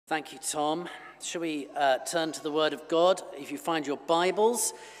Thank you, Tom. Shall we turn to the Word of God? If you find your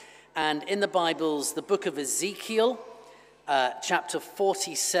Bibles, and in the Bibles, the book of Ezekiel, chapter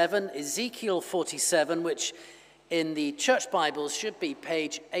 47, Ezekiel 47, which in the church Bibles should be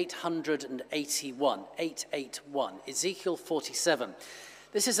page 881, 881, Ezekiel 47.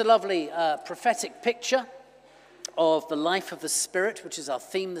 This is a lovely prophetic picture of the life of the Spirit, which is our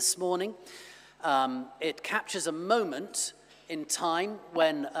theme this morning. It captures a moment in time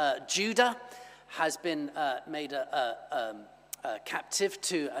when Judah has been made captive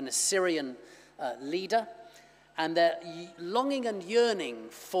to an Assyrian leader, and they're longing and yearning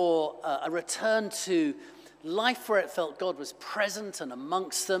for a return to life where it felt God was present and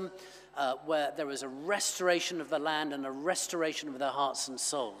amongst them, where there was a restoration of the land and a restoration of their hearts and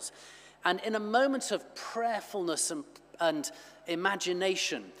souls. And in a moment of prayerfulness and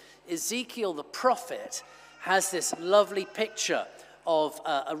imagination, Ezekiel the prophet has this lovely picture of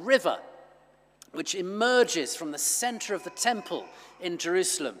a river which emerges from the center of the temple in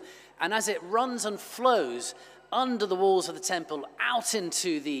Jerusalem. And as it runs and flows under the walls of the temple out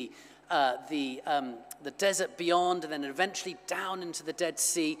into the desert beyond, and then eventually down into the Dead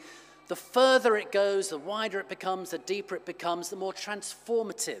Sea, the further it goes, the wider it becomes, the deeper it becomes, the more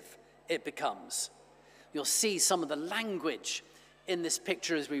transformative it becomes. You'll see some of the language in this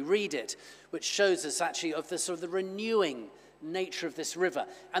picture as we read it, which shows us actually of the sort of the renewing nature of this river.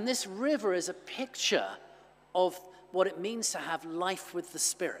 And this river is a picture of what it means to have life with the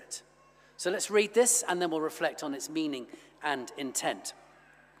Spirit. So let's read this, and then we'll reflect on its meaning and intent.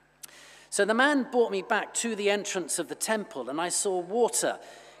 So the man brought me back to the entrance of the temple, and I saw water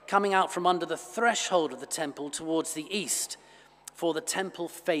coming out from under the threshold of the temple towards the east, for the temple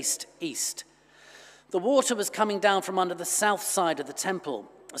faced east. The water was coming down from under the south side of the temple,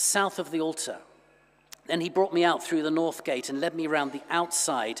 south of the altar. Then he brought me out through the north gate and led me round the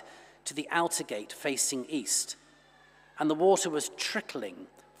outside to the outer gate facing east. And the water was trickling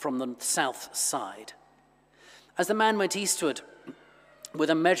from the south side. As the man went eastward with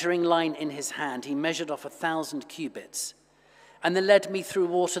a measuring line in his hand, he measured off 1,000 cubits, and then led me through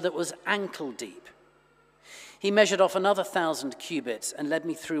water that was ankle deep. He measured off another 1,000 cubits and led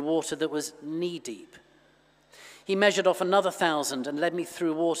me through water that was knee deep. He measured off another 1,000 and led me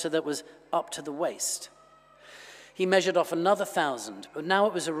through water that was up to the waist. He measured off another 1,000, but now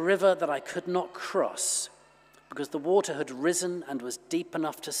it was a river that I could not cross, because the water had risen and was deep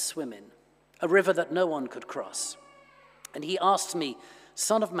enough to swim in, a river that no one could cross. And he asked me,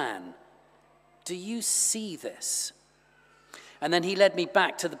 "Son of man, do you see this?" And then he led me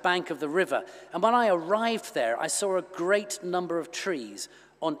back to the bank of the river. And when I arrived there, I saw a great number of trees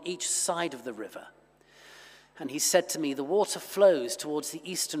on each side of the river. And he said to me, "The water flows towards the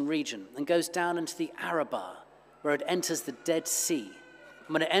eastern region and goes down into the Arabah, where it enters the Dead Sea.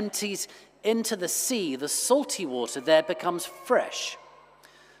 And when it empties into the sea, the salty water there becomes fresh.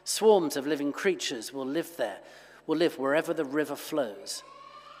 Swarms of living creatures will live wherever the river flows.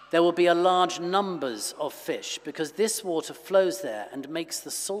 There will be a large numbers of fish, because this water flows there and makes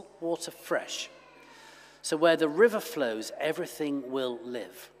the salt water fresh. So where the river flows, everything will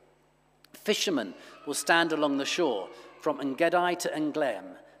live. Fishermen will stand along the shore. From Engedi to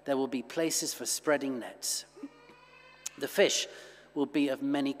Englaim, there will be places for spreading nets. The fish will be of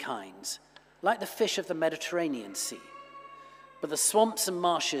many kinds, like the fish of the Mediterranean Sea. But the swamps and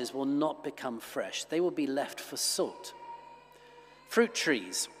marshes will not become fresh. They will be left for salt. Fruit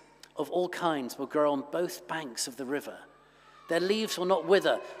trees of all kinds will grow on both banks of the river. Their leaves will not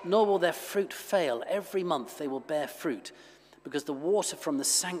wither, nor will their fruit fail. Every month they will bear fruit, because the water from the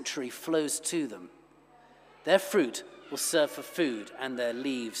sanctuary flows to them. Their fruit will serve for food, and their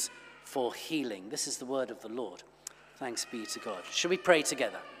leaves for healing." This is the word of the Lord. Thanks be to God. Shall we pray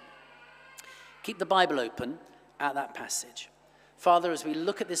together? Keep the Bible open at that passage. Father, as we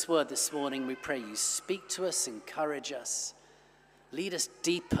look at this word this morning, we pray you speak to us, encourage us, lead us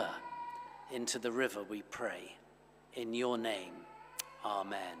deeper into the river, we pray. In your name,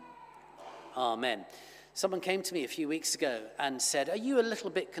 amen. Amen. Someone came to me a few weeks ago and said, "Are you a little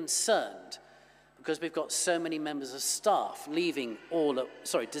bit concerned because we've got so many members of staff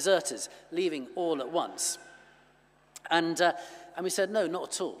deserters leaving all at once?" And we said, "No,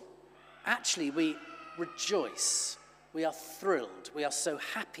 not at all. Actually, we rejoice. We are thrilled. We are so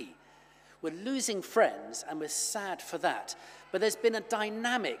happy. We're losing friends, and we're sad for that. But there's been a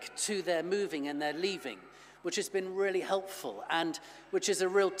dynamic to their moving and their leaving, which has been really helpful and which is a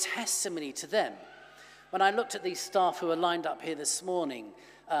real testimony to them." When I looked at these staff who are lined up here this morning,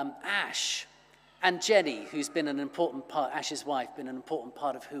 Ash and Jenny, who's been an important part, Ash's wife, been an important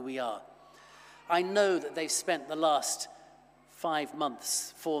part of who we are. I know that they've spent the last 5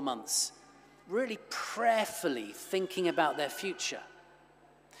 months, 4 months, really prayerfully thinking about their future.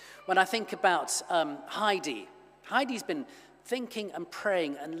 When I think about Heidi's been thinking and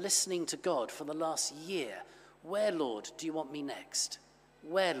praying and listening to God for the last year. Where, Lord, do you want me next?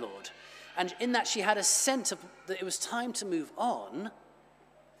 Where, Lord? And in that she had a sense of that it was time to move on,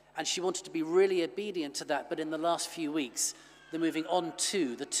 and she wanted to be really obedient to that. But in the last few weeks, the moving on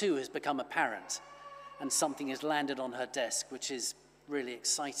to, the two has become apparent, and something has landed on her desk, which is really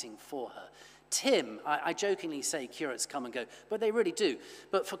exciting for her. Tim, I jokingly say curates come and go, but they really do.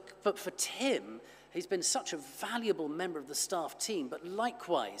 But for Tim, he's been such a valuable member of the staff team, but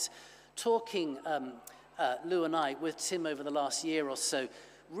likewise, talking, Lou and I, with Tim over the last year or so,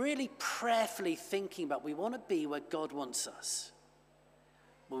 really prayerfully thinking about we want to be where God wants us.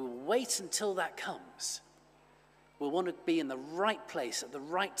 We'll wait until that comes. We'll want to be in the right place at the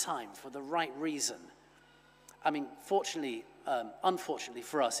right time for the right reason. I mean, unfortunately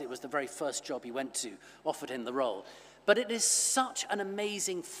for us, it was the very first job he went to, offered him the role. But it is such an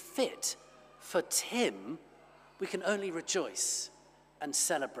amazing fit for Tim, we can only rejoice and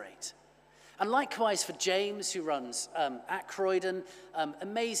celebrate. And likewise for James, who runs at Croydon,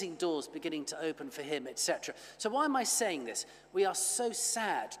 amazing doors beginning to open for him, etc. So why am I saying this? We are so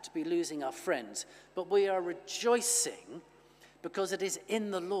sad to be losing our friends, but we are rejoicing because it is in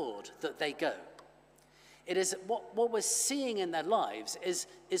the Lord that they go. It is what we're seeing in their lives is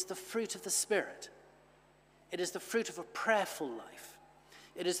the fruit of the Spirit. It is the fruit of a prayerful life.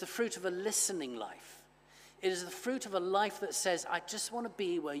 It is the fruit of a listening life. It is the fruit of a life that says, I just want to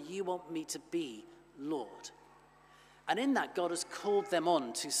be where you want me to be, Lord. And in that, God has called them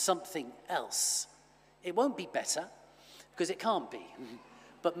on to something else. It won't be better, because it can't be,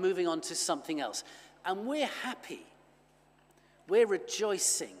 but moving on to something else. And we're happy. We're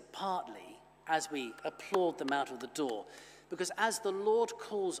rejoicing partly as we applaud them out of the door, because as the Lord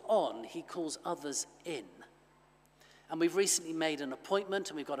calls on, he calls others in. And we've recently made an appointment,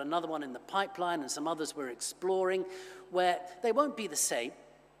 and we've got another one in the pipeline, and some others we're exploring, where they won't be the same.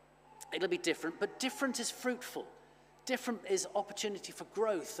 It'll be different, but different is fruitful. Different is opportunity for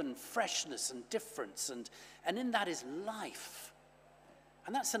growth and freshness and difference, and in that is life.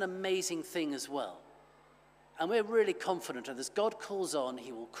 And that's an amazing thing as well. And we're really confident that as God calls on,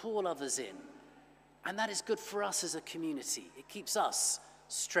 he will call others in. And that is good for us as a community. It keeps us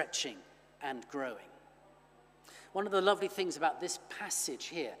stretching and growing. One of the lovely things about this passage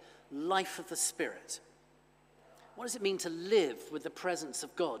here, life of the Spirit. What does it mean to live with the presence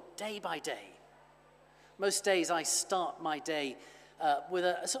of God day by day? Most days I start my day with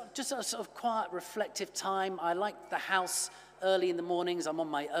a sort of quiet, reflective time. I like the house early in the mornings. I'm on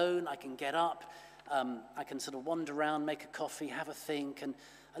my own. I can get up. I can sort of wander around, make a coffee, have a think, and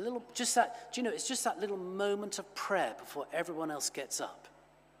a little, just that, do you know, it's just that little moment of prayer before everyone else gets up.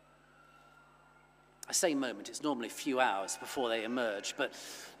 I say moment, it's normally a few hours before they emerge, but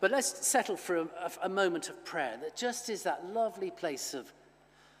let's settle for a moment of prayer that just is that lovely place of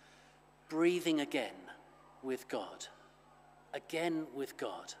breathing again with God. Again with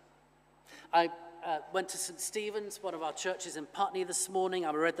God. I went to St. Stephen's, one of our churches in Putney this morning.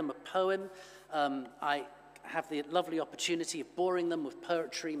 I read them a poem. I have the lovely opportunity of boring them with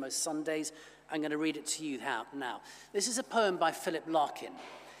poetry most Sundays. I'm going to read it to you now. This is a poem by Philip Larkin.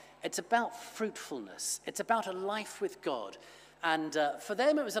 It's about fruitfulness. It's about a life with God. And for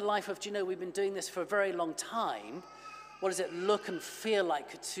them, it was a life of, do you know, we've been doing this for a very long time. What does it look and feel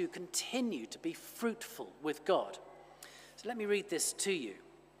like to continue to be fruitful with God? So let me read this to you.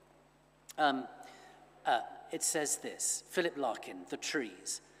 It says this, Philip Larkin, The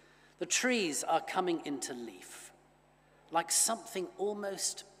Trees. The trees are coming into leaf, like something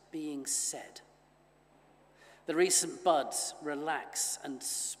almost being said. The recent buds relax and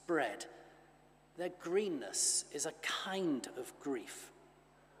spread. Their greenness is a kind of grief.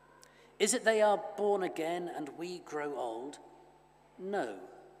 Is it they are born again and we grow old? No,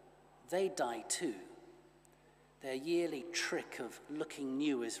 they die too. Their yearly trick of looking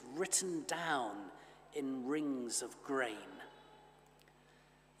new is written down in rings of grain.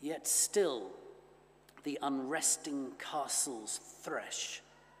 Yet still the unresting castles thresh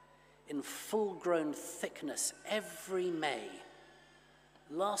in full-grown thickness every May.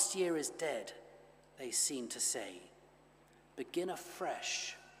 Last year is dead, they seem to say. Begin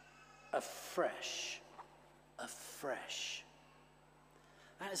afresh, afresh, afresh.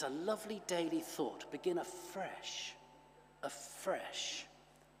 That is a lovely daily thought. Begin afresh, afresh,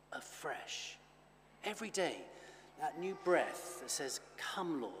 afresh. Every day, that new breath that says,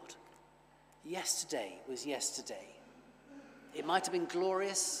 come, Lord. Yesterday was yesterday. It might have been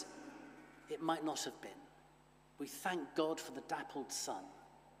glorious. It might not have been. We thank God for the dappled sun,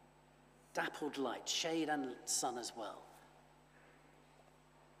 dappled light, shade and sun as well.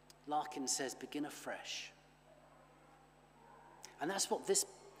 Larkin says, begin afresh. And that's what this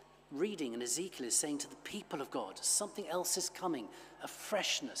reading in Ezekiel is saying to the people of God. Something else is coming, a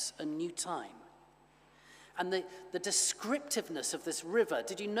freshness, a new time. And the descriptiveness of this river,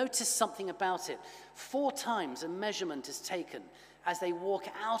 did you notice something about it? 4 times a measurement is taken as they walk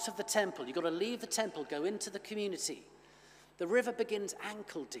out of the temple. You've got to leave the temple, go into the community. The river begins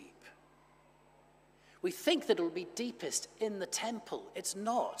ankle deep. We think that it will be deepest in the temple. It's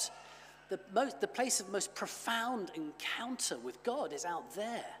not. The place of most profound encounter with God is out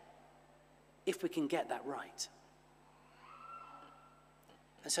there, if we can get that right.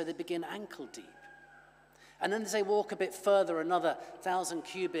 And so they begin ankle deep. And then as they walk a bit further, another 1,000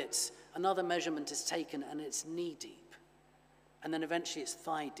 cubits, another measurement is taken, and it's knee deep. And then eventually it's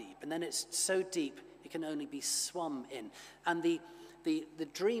thigh deep. And then it's so deep it can only be swum in. And the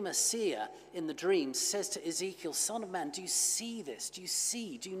dreamer seer in the dream says to Ezekiel, Son of man, do you see this? Do you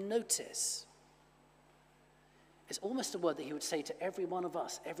see? Do you notice? It's almost a word that he would say to every one of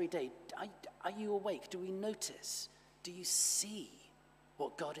us every day. Are you awake? Do we notice? Do you see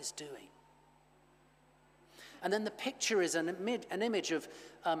what God is doing? And then the picture is an image of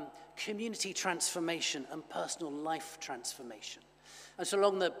community transformation and personal life transformation. And so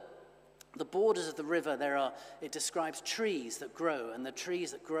along the borders of the river, it describes trees that grow, and the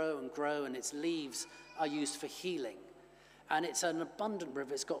trees that grow, and its leaves are used for healing. And it's an abundant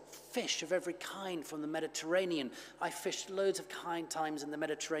river. It's got fish of every kind from the Mediterranean. I fished loads of times in the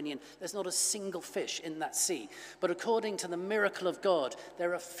Mediterranean. There's not a single fish in that sea. But according to the miracle of God,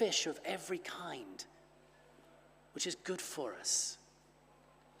 there are fish of every kind, which is good for us.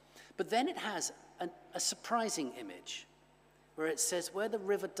 But then it has a surprising image where it says where the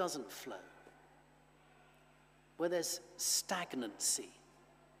river doesn't flow, where there's stagnancy,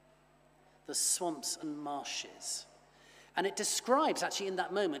 the swamps and marshes. And it describes, actually in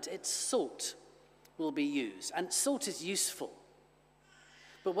that moment, its salt will be used. And salt is useful.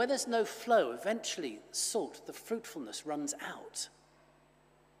 But where there's no flow, eventually salt, the fruitfulness runs out.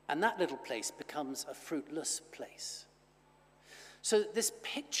 And that little place becomes a fruitless place. So this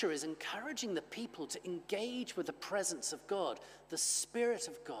picture is encouraging the people to engage with the presence of God, the Spirit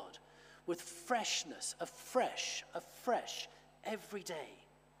of God, with freshness, afresh, every day.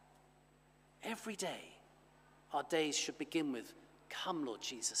 Every day, our days should begin with, come, Lord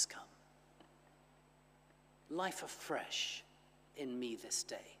Jesus, come. Life afresh in me this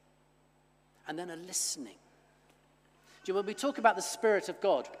day. And then a listening. Do you know, when we talk about the Spirit of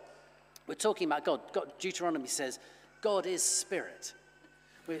God, we're talking about God. Deuteronomy says, God is spirit.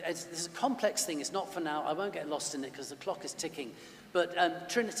 This is a complex thing. It's not for now. I won't get lost in it because the clock is ticking. But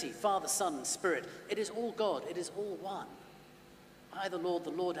Trinity, Father, Son, and Spirit, it is all God. It is all one. I, the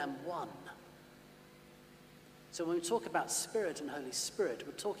Lord, am one. So when we talk about Spirit and Holy Spirit,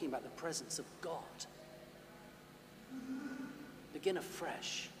 we're talking about the presence of God. Begin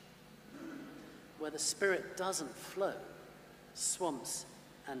afresh. Where the Spirit doesn't flow, swamps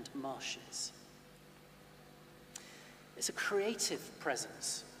and marshes. It's a creative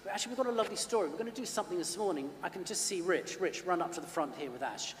presence. But actually, we've got a lovely story. We're going to do something this morning. I can just see Rich. Rich, run up to the front here with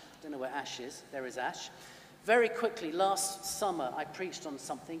Ash. I don't know where Ash is. There is Ash. Very quickly, last summer, I preached on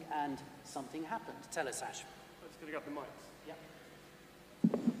something, and something happened. Tell us, Ash. I'm just going to get the mics.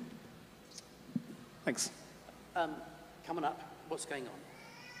 Yeah. Thanks. Come on up. What's going on?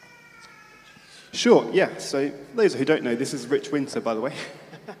 Sure, yeah. So, for those who don't know, this is Rich Winter, by the way.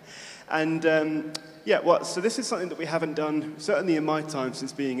 And, so this is something that we haven't done, certainly in my time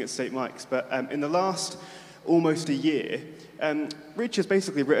since being at St. Mike's, but in the last almost a year, Rich has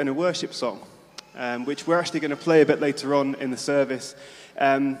basically written a worship song, which we're actually going to play a bit later on in the service.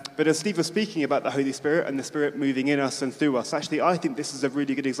 But as Steve was speaking about the Holy Spirit and the Spirit moving in us and through us, actually I think this is a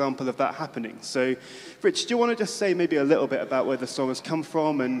really good example of that happening. So, Rich, do you want to just say maybe a little bit about where the song has come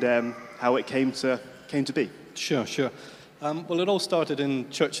from and how it came to be? Sure. Well, it all started in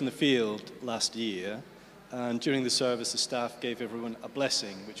Church in the Field last year, and during the service the staff gave everyone a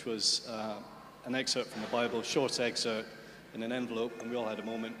blessing, which was an excerpt from the Bible, a short excerpt in an envelope, and we all had a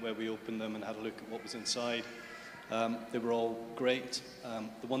moment where we opened them and had a look at what was inside. They were all great.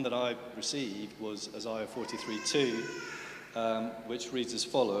 The one that I received was Isaiah 43:2, which reads as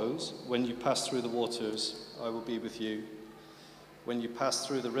follows: "When you pass through the waters, I will be with you. When you pass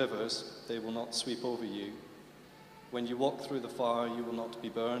through the rivers, they will not sweep over you. When you walk through the fire, you will not be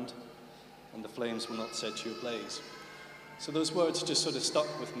burned, and the flames will not set you ablaze." So those words just sort of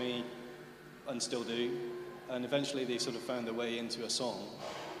stuck with me, and still do, and eventually they sort of found their way into a song.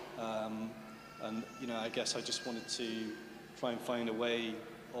 And, I guess I just wanted to try and find a way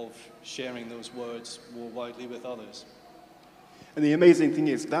of sharing those words more widely with others. And the amazing thing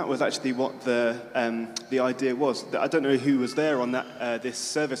is, that was actually what the idea was. I don't know who was there on this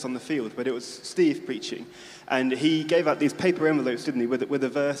service on the field, but it was Steve preaching. And he gave out these paper envelopes, didn't he, with a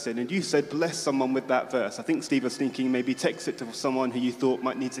verse in. And you said, bless someone with that verse. I think Steve was thinking maybe text it to someone who you thought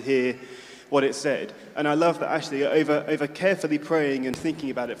might need to hear what it said. And I love that actually, over carefully praying and thinking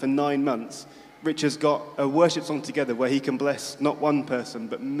about it for 9 months, Rich has got a worship song together where he can bless not one person,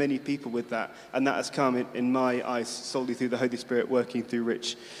 but many people with that. And that has come, in my eyes, solely through the Holy Spirit working through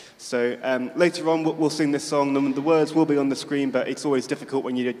Rich. So later on, we'll sing this song. The words will be on the screen, but it's always difficult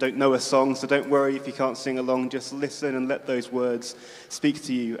when you don't know a song. So don't worry if you can't sing along. Just listen and let those words speak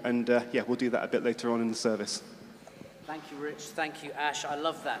to you. And we'll do that a bit later on in the service. Thank you, Rich. Thank you, Ash. I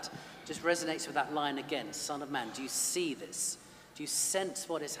love that. Just resonates with that line again. Son of man, do you see this? Do you sense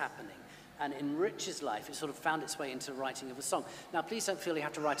what is happening? And in Rich's life, it sort of found its way into the writing of a song. Now, please don't feel you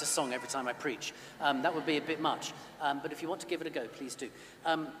have to write a song every time I preach. That would be a bit much. But if you want to give it a go, please do.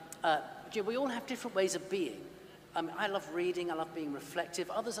 We all have different ways of being. I love reading. I love being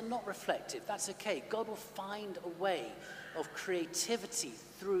reflective. Others are not reflective. That's okay. God will find a way of creativity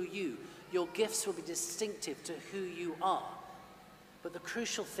through you. Your gifts will be distinctive to who you are. But the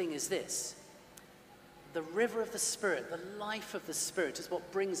crucial thing is this. The river of the Spirit, the life of the Spirit, is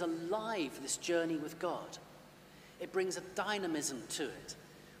what brings alive this journey with God. It brings a dynamism to it.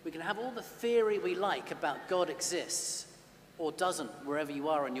 We can have all the theory we like about God exists or doesn't, wherever you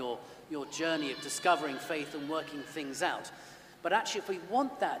are on your journey of discovering faith and working things out. But actually, if we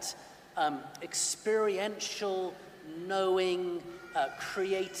want that experiential, knowing,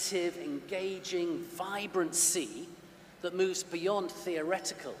 creative, engaging vibrancy that moves beyond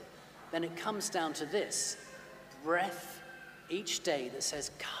theoretical, then it comes down to this breath each day that says,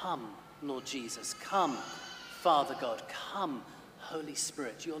 come, Lord Jesus, come, Father God, come, Holy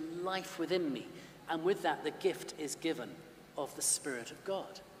Spirit, your life within me. And with that, the gift is given of the Spirit of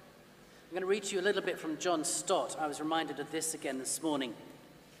God. I'm going to read to you a little bit from John Stott. I was reminded of this again this morning.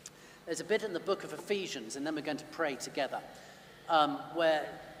 There's a bit in the book of Ephesians, and then we're going to pray together, where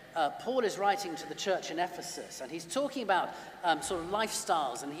Paul is writing to the church in Ephesus, and he's talking about sort of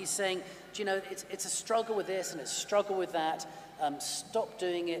lifestyles, and he's saying, it's a struggle with this and it's a struggle with that. Stop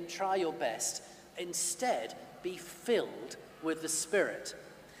doing it, try your best. Instead, be filled with the Spirit.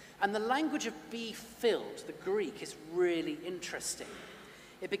 And the language of be filled, the Greek, is really interesting.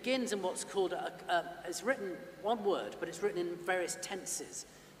 It begins in what's called, it's written one word, but it's written in various tenses.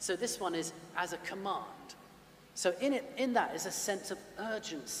 So this one is as a command. So in that is a sense of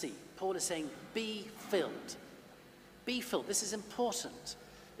urgency. Paul is saying, be filled. Be filled. This is important.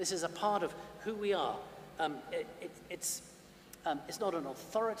 This is a part of who we are. It's not an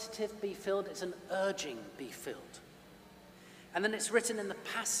authoritative be filled, it's an urging be filled. And then it's written in the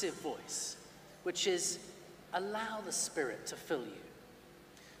passive voice, which is allow the Spirit to fill you.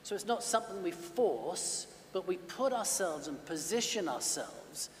 So it's not something we force, but we put ourselves and position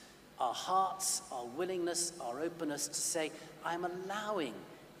ourselves, our hearts, our willingness, our openness to say, I'm allowing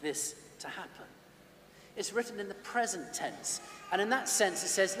this to happen. It's written in the present tense. And in that sense, it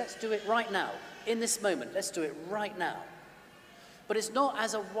says, let's do it right now. In this moment, let's do it right now. But it's not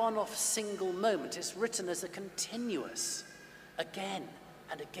as a one-off single moment. It's written as a continuous, again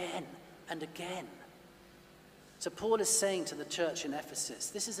and again and again. So Paul is saying to the church in Ephesus,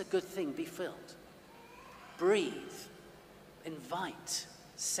 this is a good thing, be filled. Breathe, invite,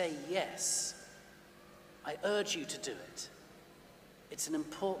 say yes. I urge you to do it. It's an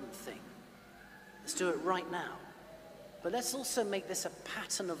important thing. Let's do it right now. But let's also make this a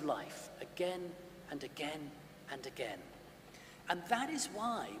pattern of life, again and again and again. And that is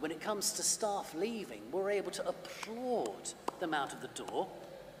why, when it comes to staff leaving, we're able to applaud them out of the door.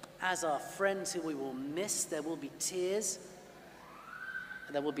 As our friends who we will miss, there will be tears.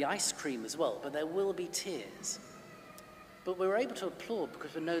 And there will be ice cream as well, but there will be tears. But we're able to applaud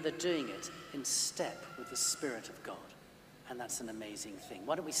because we know they're doing it in step with the Spirit of God. And that's an amazing thing.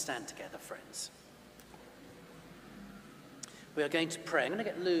 Why don't we stand together, friends? We are going to pray. I'm going to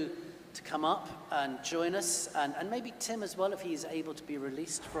get Lou to come up and join us, and maybe Tim as well, if he's able to be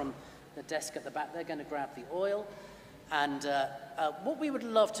released from the desk at the back. They're going to grab the oil. And what we would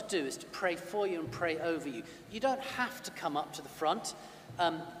love to do is to pray for you and pray over you. You don't have to come up to the front.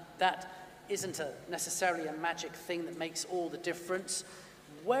 That isn't necessarily a magic thing that makes all the difference.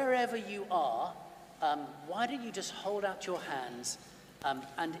 Wherever you are, why don't you just hold out your hands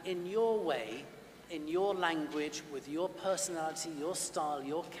and in your way, in your language, with your personality, your style,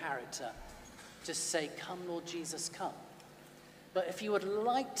 your character, just say, come, Lord Jesus, come. But if you would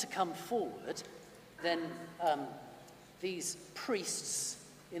like to come forward, then these priests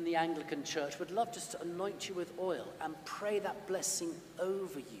in the Anglican Church would love just to anoint you with oil and pray that blessing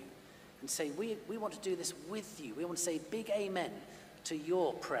over you and say, we want to do this with you. We want to say big amen to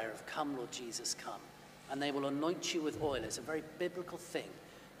your prayer of come, Lord Jesus, come. And they will anoint you with oil. It's a very biblical thing,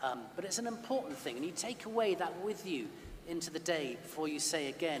 but it's an important thing. And you take away that with you into the day before you say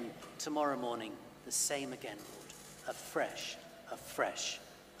again tomorrow morning, the same again, Lord, afresh, afresh,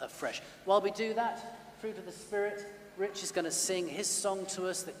 afresh. While we do that, fruit of the Spirit, Rich is going to sing his song to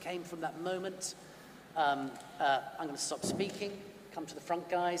us that came from that moment. I'm going to stop speaking. Come to the front,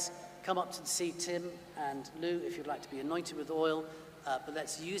 guys. Come up to see Tim and Lou if you'd like to be anointed with oil. But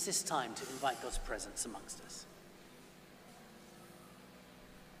let's use this time to invite God's presence amongst us.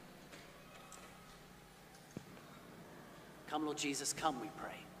 Come, Lord Jesus, come, we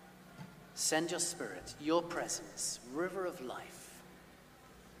pray. Send your Spirit, your presence, river of life,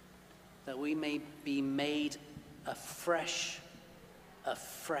 that we may be made afresh,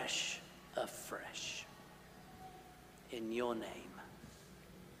 afresh, afresh in your name.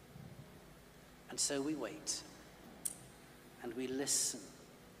 And so we wait and we listen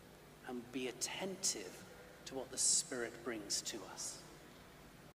and be attentive to what the Spirit brings to us.